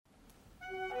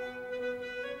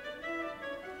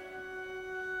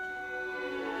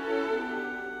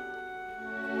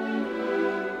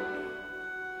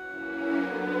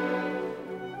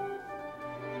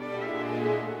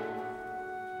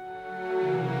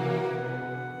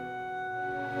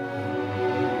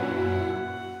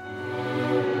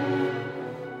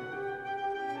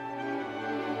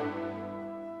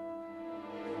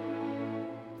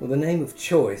the name of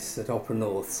choice at Opera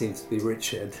North seems to be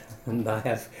Richard, and I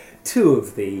have two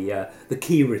of the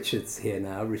key Richards here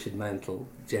now, Richard Mantle,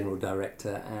 General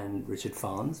Director, and Richard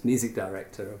Farnes, Music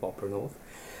Director of Opera North.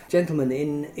 Gentlemen,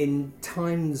 in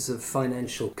times of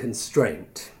financial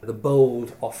constraint, the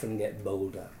bold often get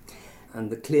bolder. And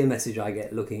the clear message I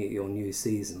get looking at your new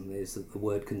season is that the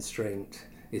word constraint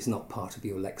is not part of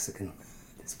your lexicon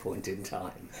at this point in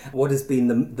time. What has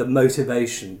been the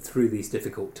motivation through these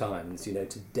difficult times,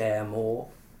 to dare more?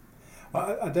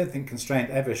 I don't think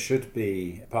constraint ever should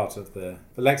be part of the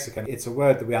lexicon. It's a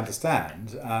word that we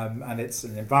understand, and it's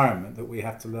an environment that we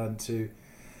have to learn to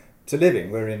live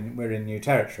in. We're in new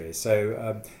territory.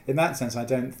 So in that sense, I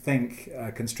don't think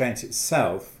constraint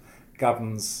itself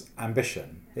governs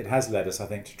ambition. It has led us, I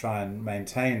think, to try and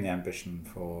maintain the ambition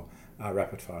for our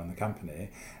repertoire in the company.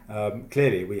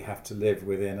 Clearly, we have to live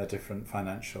within a different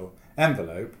financial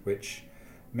envelope, which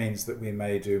means that we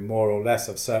may do more or less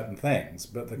of certain things,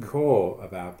 but the core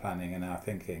of our planning and our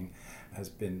thinking has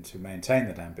been to maintain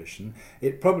that ambition.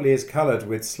 It probably is coloured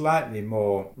with slightly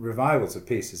more revivals of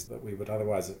pieces that we would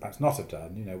otherwise perhaps not have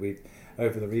done. We've,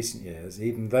 over the recent years,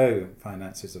 even though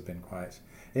finances have been quite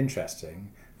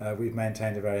interesting, we've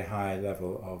maintained a very high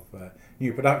level of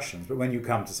new productions. But when you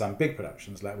come to some big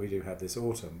productions, like we do have this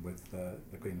autumn with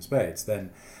the Queen of Spades,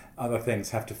 then other things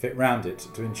have to fit round it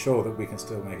to ensure that we can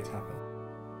still make it happen.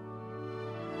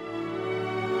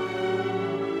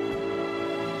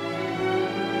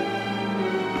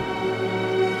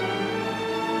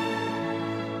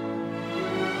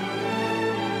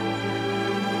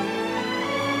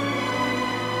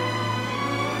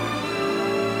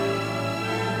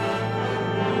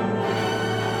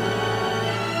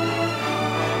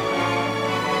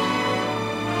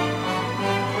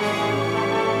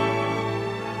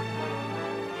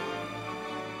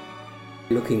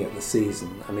 Looking at the season,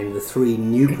 the three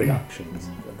new productions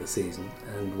of the season,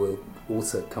 and we'll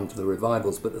also come to the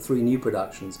revivals, but the three new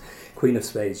productions, Queen of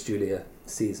Spades, Julia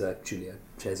Caesar, Julia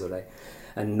Cesare,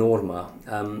 and Norma,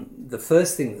 the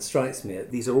first thing that strikes me,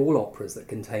 these are all operas that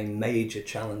contain major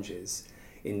challenges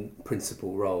in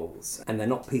principal roles, and they're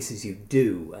not pieces you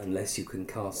do unless you can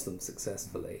cast them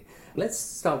successfully. Let's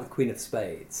start with Queen of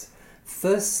Spades.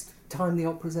 First time the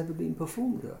opera's ever been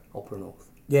performed at Opera North.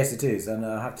 Yes, it is, and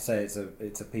I have to say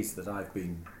it's a piece that I've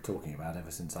been talking about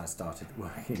ever since I started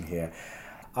working here.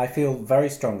 I feel very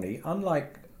strongly,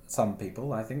 unlike some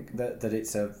people, I think that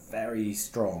it's a very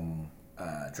strong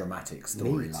dramatic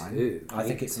storyline. I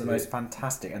think it's the most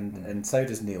fantastic, and so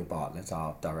does Neil Bartlett,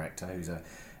 our director, who's a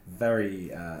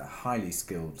very highly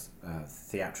skilled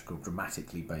theatrical,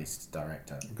 dramatically based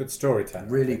director. Good storyteller.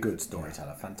 Really good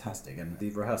storyteller, fantastic. And the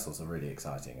rehearsals are really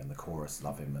exciting, and the chorus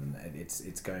love him, and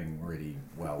it's going really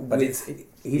well. But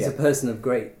he's a person of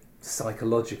great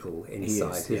psychological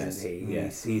insight, isn't he?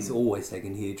 Yes. He's always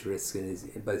taken huge risks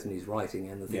both in his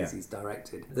writing and the things he's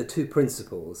directed. The two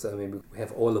principals, we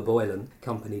have Orla Boylan,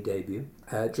 company debut,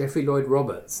 Geoffrey Lloyd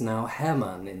Roberts. Now,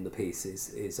 Herman in the piece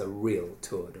is a real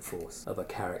tour de force of a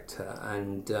character,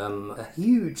 and a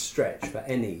huge stretch for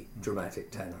any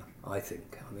dramatic tenor, I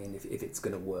think, if it's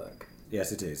going to work.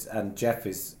 Yes, it is. And Jeff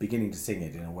is beginning to sing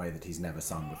it in a way that he's never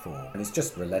sung before. And it's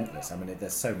just relentless.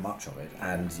 There's so much of it.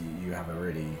 And you have a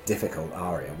really difficult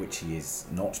aria, which he is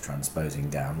not transposing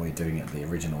down. We're doing it at the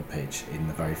original pitch in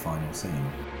the very final scene.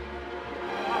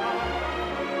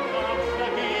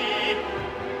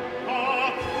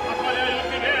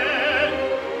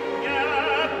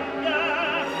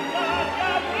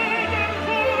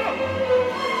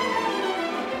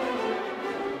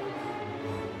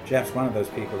 Jeff's one of those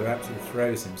people who absolutely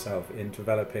throws himself in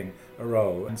developing a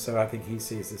role, and so I think he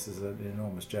sees this as an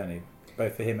enormous journey,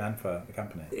 both for him and for the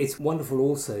company. It's wonderful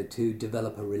also to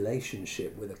develop a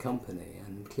relationship with a company,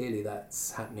 and clearly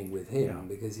that's happening with him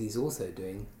because he's also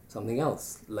doing something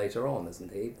else later on,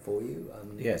 isn't he, for you?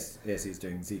 Yes, he's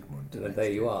doing Siegmund.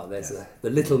 There you are. There's the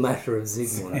little matter of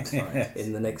Siegmund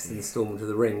in the next instalment of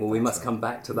The Ring. Well, we must come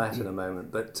back to that in a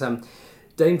moment, but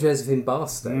Dame Josephine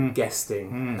Barstow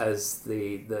guesting as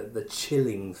the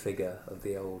chilling figure of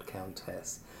the old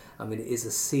Countess. It is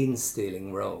a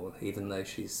scene-stealing role, even though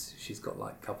she's got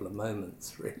like a couple of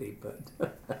moments, really,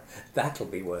 but that'll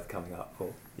be worth coming up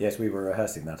for. Yes, we were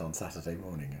rehearsing that on Saturday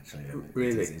morning, actually.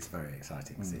 Really? It's very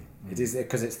exciting to see. It is,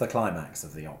 because it's the climax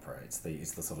of the opera. It's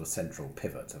the sort of central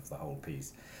pivot of the whole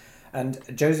piece. And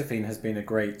Josephine has been a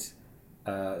great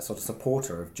sort of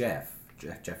supporter of Jeff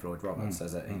Lloyd Roberts,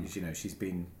 she's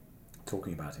been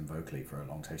talking about him vocally for a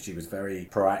long time. She was very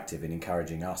proactive in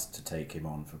encouraging us to take him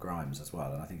on for Grimes as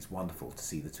well, and I think it's wonderful to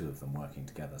see the two of them working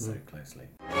together so closely.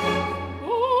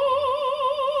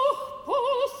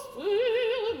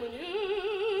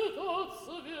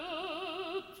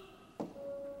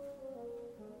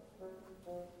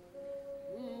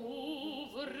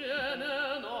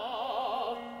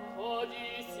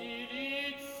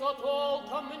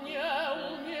 oka mnie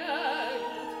umieют,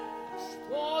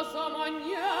 что за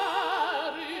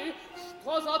манеры,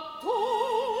 что за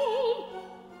тон.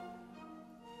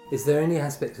 Is there any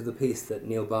aspect of the piece that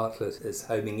Neil Bartlett is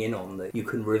homing in on that you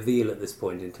can reveal at this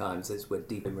point in time, since we're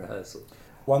deep in rehearsal?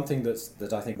 One thing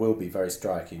that I think will be very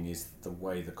striking is the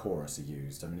way the chorus are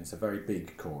used. I mean, it's a very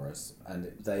big chorus,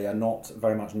 and they are not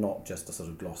just a sort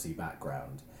of glossy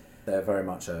background. They're very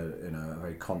much a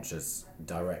very conscious,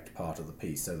 direct part of the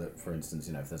piece. So that, for instance,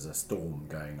 if there's a storm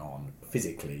going on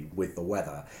physically with the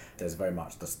weather, there's very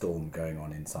much the storm going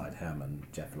on inside Herman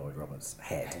Jeff Lloyd Roberts'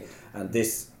 head. And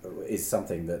this is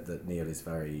something that Neil is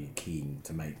very keen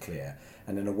to make clear.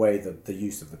 And in a way, the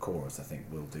use of the chorus, I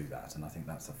think, will do that. And I think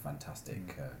that's a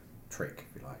fantastic trick,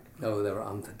 if you like. Oh, there are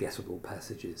unforgettable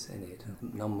passages in it.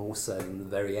 None more so than the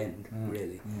very end,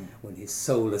 really, when his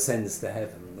soul ascends to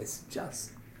heaven. It's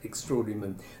just extraordinary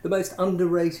moment. The most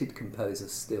underrated composer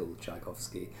still,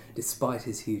 Tchaikovsky, despite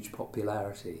his huge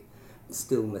popularity,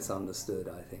 still misunderstood,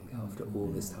 I think, after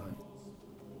all this time.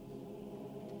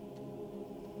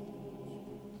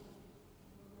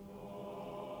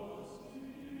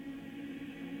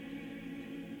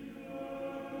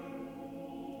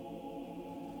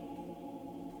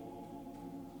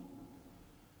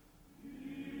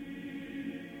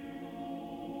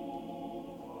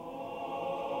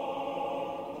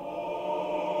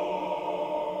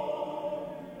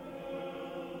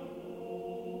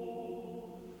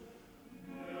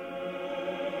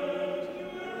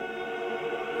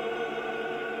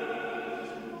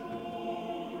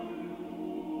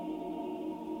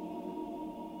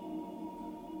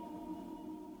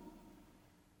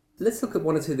 Let's look at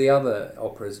one or two of the other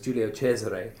operas, Giulio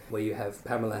Cesare, where you have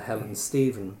Pamela Helen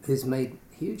Stephen, who's made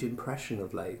huge impression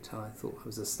of late. I thought I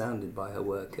was astounded by her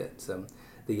work at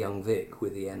the Young Vic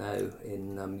with the NO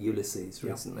in Ulysses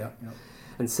recently. Yep.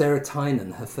 And Sarah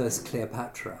Tynan, her first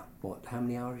Cleopatra. How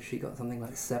many arias she got? Something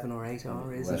like 7 or 8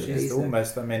 arias? Well, she's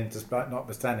almost, despite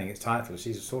notwithstanding its title,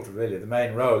 she's sort of really the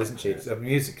main role, isn't she?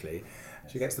 Musically,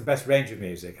 she gets the best range of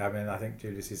music. I mean, I think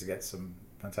Julius Caesar gets some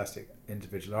fantastic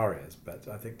individual arias, but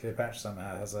I think Cleopatra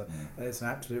somehow has it's an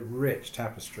absolute rich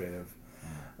tapestry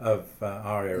of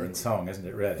aria and song, isn't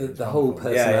it, really? The whole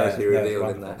personality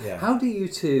revealed in that. Yeah. How do you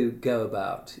two go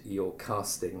about your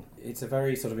casting? It's a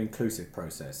very sort of inclusive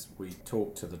process. We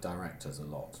talk to the directors a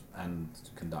lot, and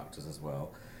conductors as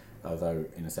well, although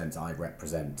in a sense I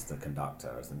represent the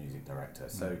conductor as the music director.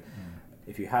 So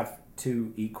if you have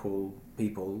two equal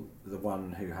people, the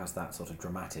one who has that sort of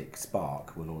dramatic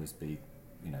spark will always be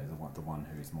the one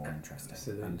who is more interesting.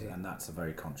 Absolutely. And that's a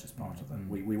very conscious part of it.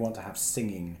 We want to have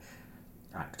singing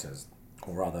actors,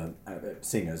 or rather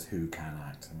singers who can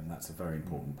act. I mean, that's a very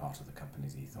important part of the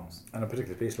company's ethos. And a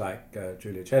particular piece like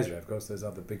Giulio Cesare, of course, there's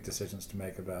other big decisions to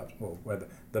make about whether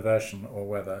the version or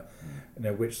whether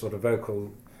which sort of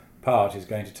vocal part is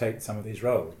going to take some of these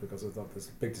roles, because there's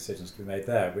big decisions to be made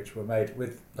there, which were made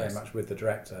very much with the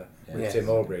director, with Tim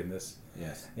Aubrey in this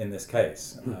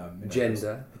case.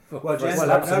 Gender.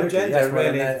 Absolutely. Gender, Yes,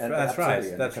 really. That's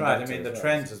right. That's right. I mean, the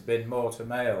trend has been more to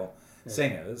male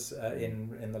singers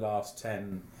in the last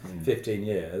 10, 15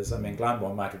 years. I mean,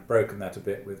 Glyndebourne might have broken that a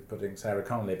bit with putting Sarah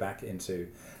Connolly back into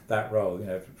that role.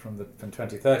 From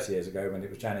 20, 30 years ago when it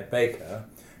was Janet Baker,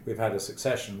 we've had a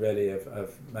succession really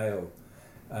of male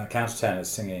countertenors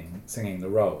singing the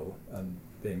role and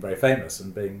being very famous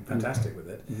and being fantastic with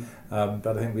it.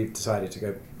 But I think we've decided to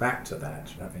go back to that,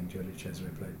 having Giulio Cesare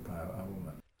played by a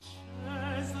woman.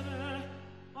 Cesare,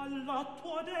 alla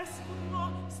tua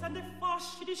destra stende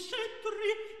fasci di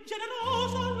scettri,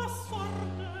 generosa la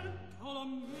sorte. Alla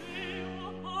mia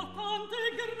ha tante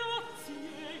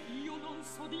grazie, io non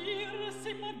so dir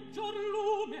se maggior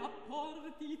lume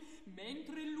apporti,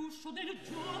 mentre l'uscio del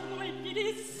giorno e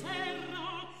di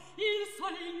serra, il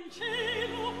sole in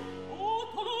cielo,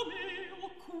 o Tolomeo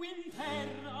qui in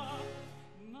terra.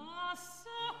 Ma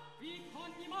sappi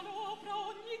ch'ogni manovra,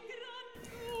 ogni gran...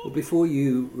 Well, before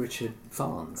you, Richard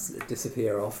Farnes,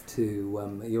 disappear off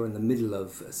to... you're in the middle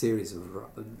of a series of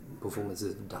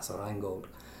performances of Das Rheingold.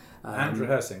 And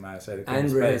rehearsing, may I say, the Queen and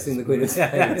of rehearsing Spades. the Queen of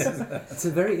Spades. It's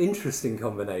a very interesting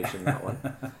combination, that one.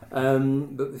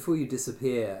 But before you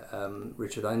disappear,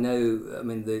 Richard, I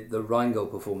mean, the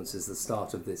Rheingold performance is the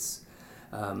start of this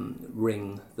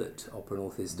ring that Opera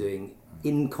North is doing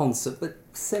in concert, but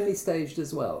semi-staged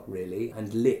as well, really,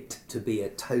 and lit to be a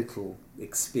total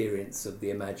experience of the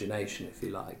imagination, if you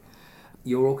like.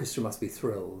 Your orchestra must be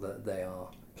thrilled that they are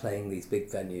playing these big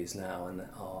venues now and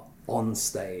are on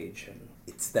stage, and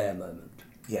it's their moment.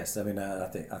 Yes, I mean, I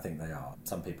think they are.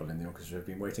 Some people in the orchestra have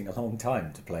been waiting a long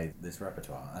time to play this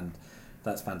repertoire, and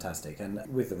That's fantastic. And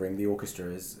with the Ring, the orchestra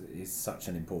is such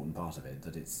an important part of it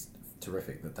that it's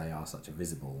terrific that they are such a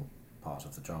visible part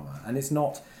of the drama. And it's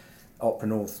not Opera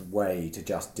North's way to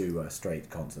just do a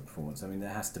straight concert performance. I mean, there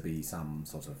has to be some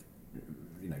sort of,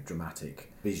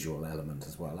 dramatic visual element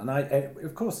as well. And I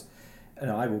of course,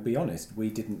 I will be honest, we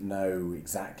didn't know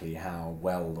exactly how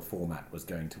well the format was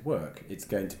going to work. It's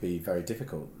going to be very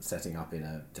difficult setting up in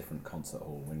a different concert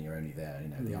hall when you're only there,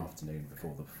 the afternoon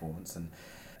before the performance. And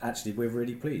actually, we're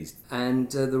really pleased.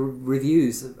 And the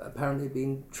reviews have apparently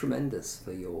been tremendous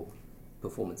for your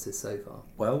performances so far.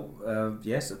 Well,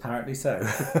 yes, apparently so.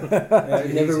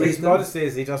 His modesty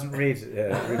is he doesn't read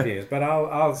reviews, but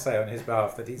I'll say on his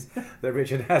behalf that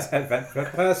Richard has had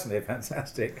personally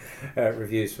fantastic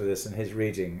reviews for this and his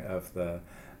reading of the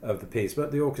piece.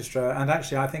 But the orchestra, and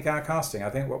actually I think our casting,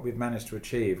 I think what we've managed to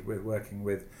achieve with working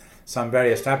with some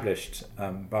very established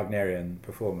Wagnerian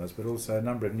performers, but also a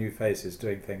number of new faces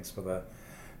doing things for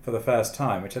the first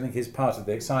time, which I think is part of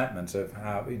the excitement of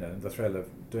how, the thrill of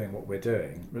doing what we're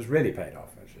doing, was really paid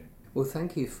off, actually. Well,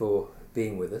 thank you for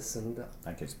being with us, and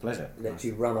thank you, it's a pleasure. Let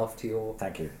you run off to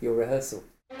your rehearsal.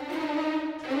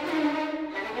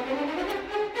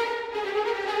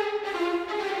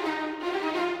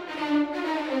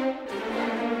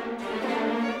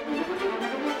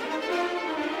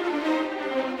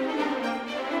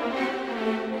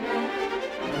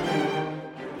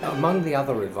 Among the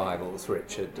other revivals,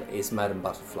 Richard, is Madame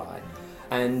Butterfly,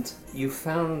 and you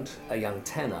found a young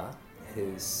tenor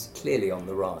who's clearly on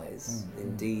the rise.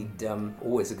 Indeed,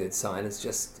 always a good sign, has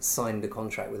just signed a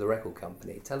contract with a record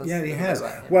company. Tell us. Yeah, he has.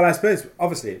 About him. Well, I suppose,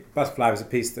 obviously, Butterfly was a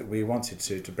piece that we wanted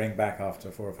to bring back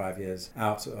after 4 or 5 years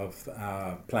out of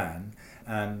our plan,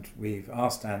 and we've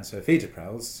asked Anne-Sophie de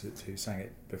Prels, who sang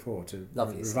it before, to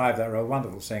revive that role.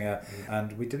 Wonderful singer,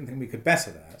 and we didn't think we could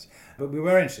better that. But we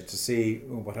were interested to see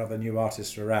what other new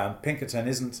artists are around. Pinkerton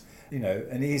isn't,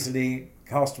 an easily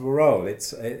castable role.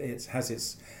 It has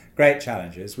its great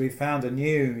challenges. We've found a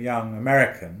new young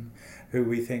American who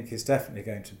we think is definitely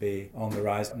going to be on the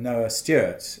rise. Noah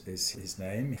Stewart is his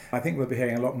name. I think we'll be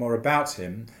hearing a lot more about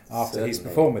him after he's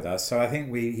performed with us. So I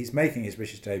think he's making his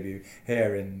British debut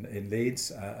here in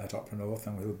Leeds at Opera North,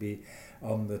 and we'll be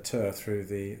on the tour through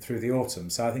the autumn.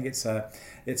 So I think it's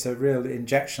a real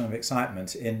injection of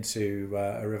excitement into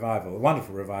a revival, a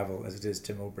wonderful revival as it is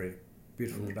Tim Albury.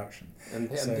 Beautiful production.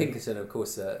 And Pinkerton, of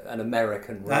course, an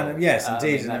American role. Yes,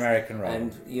 indeed, an American role.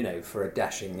 And for a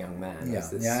dashing young man.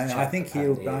 I think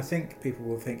I think people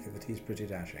will think that he's pretty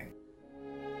dashing.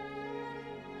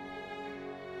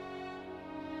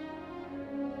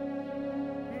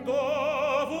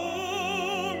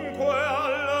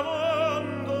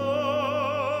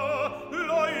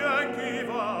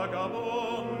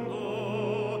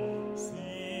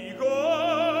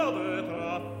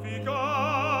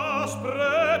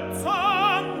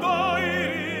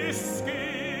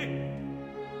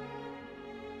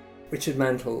 Richard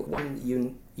Mantle, one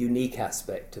unique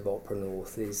aspect of Opera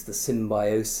North is the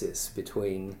symbiosis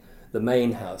between the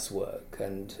main house work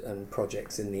and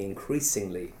projects in the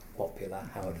increasingly popular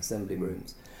Howard Assembly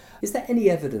Rooms. Is there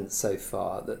any evidence so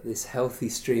far that this healthy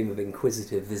stream of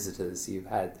inquisitive visitors you've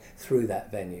had through that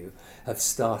venue have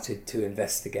started to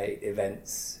investigate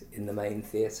events in the main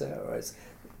theatre,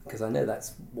 because I know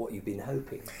that's what you've been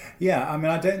hoping? Yeah, I mean,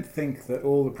 I don't think that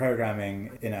all the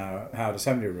programming in our Howard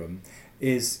Assembly Room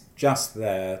is just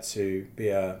there to be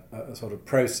a sort of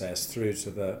process through to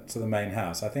the main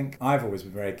house. I think I've always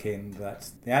been very keen that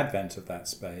the advent of that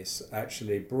space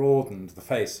actually broadened the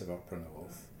face of Opera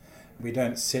North. We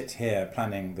don't sit here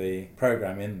planning the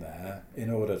programme in there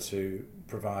in order to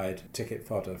provide ticket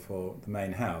fodder for the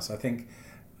main house. I think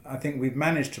we've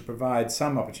managed to provide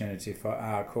some opportunity for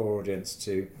our core audience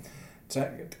to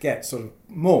get sort of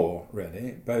more,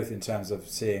 really, both in terms of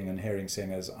seeing and hearing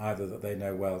singers either that they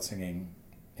know well singing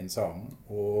in song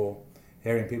or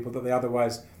hearing people that they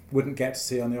otherwise wouldn't get to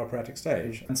see on the operatic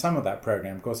stage. And some of that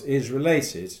programme, of course, is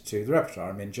related to the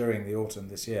repertoire. I mean, during the autumn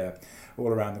this year, all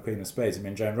around the Queen of Spades,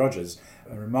 Joan Rogers,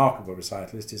 a remarkable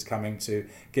recitalist, is coming to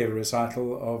give a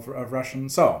recital of Russian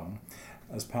song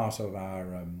as part of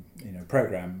our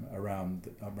programme around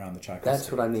the Tchaikovsky.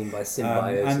 That's what I mean by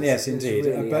symbiosis. And yes, indeed.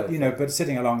 Really but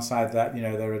sitting alongside that,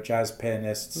 there are jazz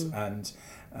pianists and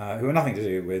who have nothing to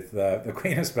do with the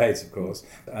Queen of Spades, of course,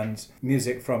 and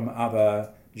music from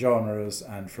other genres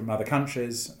and from other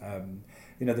countries.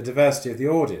 The diversity of the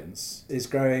audience is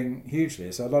growing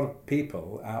hugely. So a lot of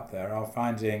people out there are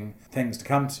finding things to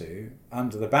come to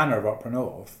under the banner of Opera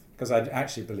North, because I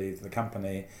actually believe the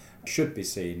company should be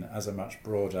seen as a much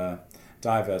broader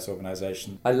diverse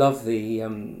organisation. I love the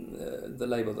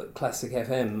label that Classic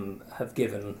FM have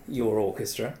given your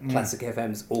orchestra, Classic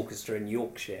FM's orchestra in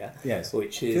Yorkshire. Yes,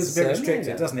 which feels is a bit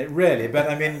restricted, doesn't it? Really, but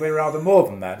I mean, we're rather more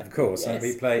than that, of course. And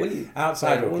we play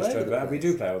outside orchestra, but we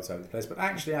do play outside the place. But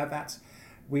actually,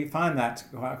 we find that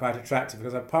quite attractive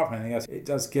because apart from anything else, it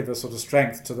does give a sort of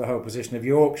strength to the whole position of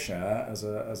Yorkshire as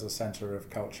a centre of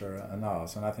culture and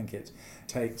art, and I think it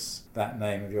takes that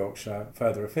name of Yorkshire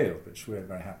further afield, which we're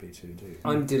very happy to do.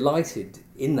 I'm delighted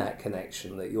in that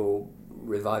connection that you're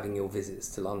reviving your visits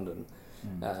to London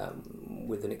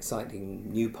with an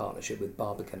exciting new partnership with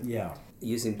Barbican. Yeah.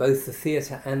 Using both the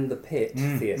theatre and the pit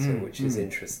theatre, which is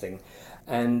interesting.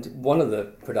 And one of the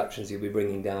productions you'll be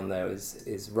bringing down there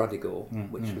is Ruddigore,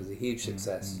 which was a huge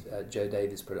success, Joe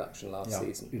Davies' production last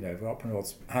season. You know, Opera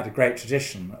North's had a great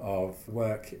tradition of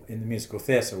work in the musical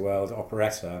theatre world,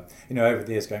 operetta, you know, over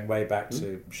the years going way back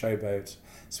to Showboat,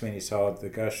 Sweeney Todd, the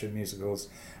Gershwin musicals,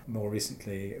 more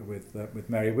recently with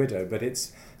Merry Widow. But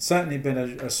it's certainly been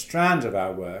a strand of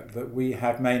our work that we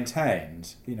have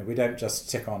maintained. You know, we don't just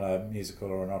stick on a musical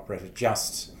or an operetta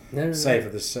just for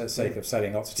the sake of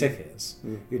selling lots of tickets.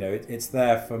 You know, it's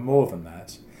there for more than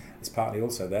that. It's partly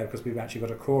also there because we've actually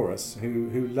got a chorus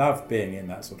who love being in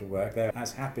that sort of work. They're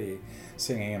as happy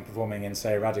singing and performing in,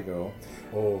 say, Ruddigore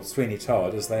or Sweeney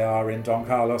Todd as they are in Don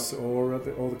Carlos or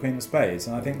the Queen of Spades.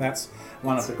 And I think that's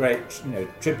one of the great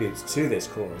tributes to this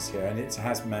chorus here, and it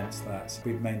has meant that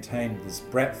we've maintained this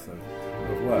breadth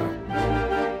of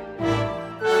work.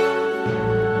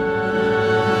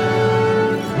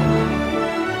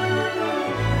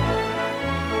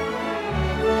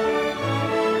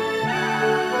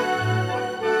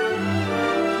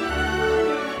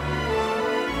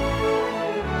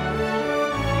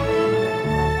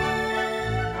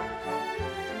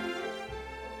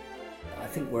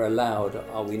 We're allowed,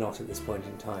 are we not, at this point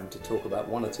in time, to talk about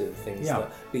one or two of the things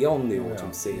that beyond the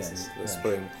autumn season, the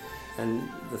spring. And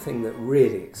the thing that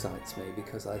really excites me,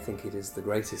 because I think it is the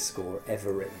greatest score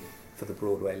ever written for the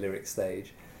Broadway lyric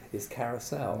stage, is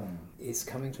Carousel is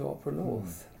coming to Opera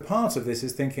North. Part of this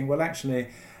is thinking, well, actually,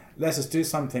 let us do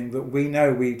something that we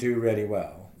know we do really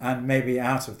well. And maybe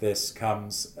out of this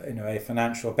comes, a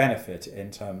financial benefit in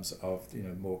terms of,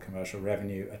 more commercial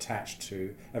revenue attached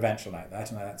to a venture like that,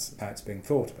 and that's how it's being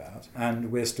thought about.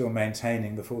 And we're still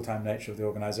maintaining the full-time nature of the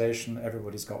organisation.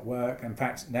 Everybody's got work. In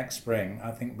fact, next spring,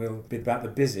 I think we'll be about the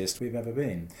busiest we've ever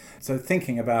been. So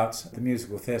thinking about the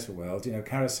musical theatre world,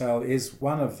 Carousel is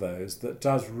one of those that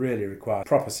does really require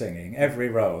proper singing. Every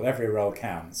role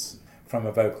counts from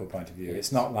a vocal point of view. Yes.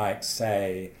 It's not like,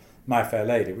 say, My Fair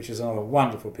Lady, which is another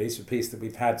wonderful piece, a piece that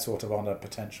we've had sort of on a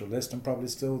potential list and probably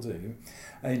still do,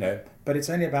 but it's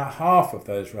only about half of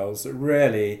those roles that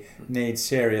really need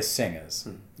serious singers,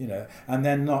 and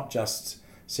then not just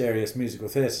serious musical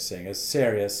theatre singers,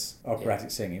 serious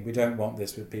operatic singing. We don't want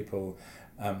this with people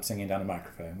singing down a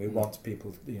microphone. We want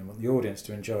people, the audience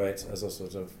to enjoy it as a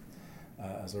sort of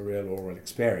as a real oral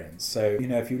experience. So,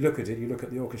 if you look at it, you look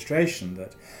at the orchestration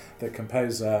that the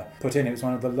composer put in. It was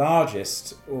one of the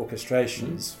largest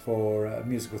orchestrations for a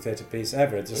musical theatre piece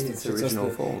ever. In its original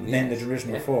form. In the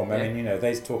original form. I mean,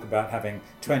 they talk about having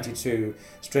 22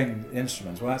 string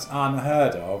instruments. Well, that's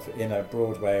unheard of in a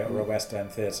Broadway or a West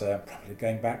End theatre, probably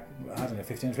going back,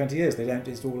 15 or 20 years. They don't,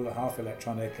 it's all half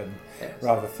electronic and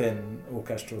rather thin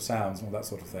orchestral sounds and all that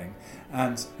sort of thing.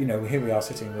 And, here we are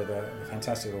sitting with a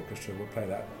fantastic orchestra. We'll play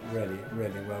that really,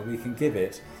 really well. We can give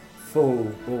it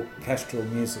full orchestral,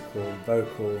 musical,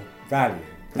 vocal value.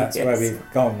 That's where we've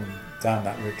gone down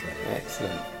that route.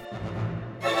 Excellent.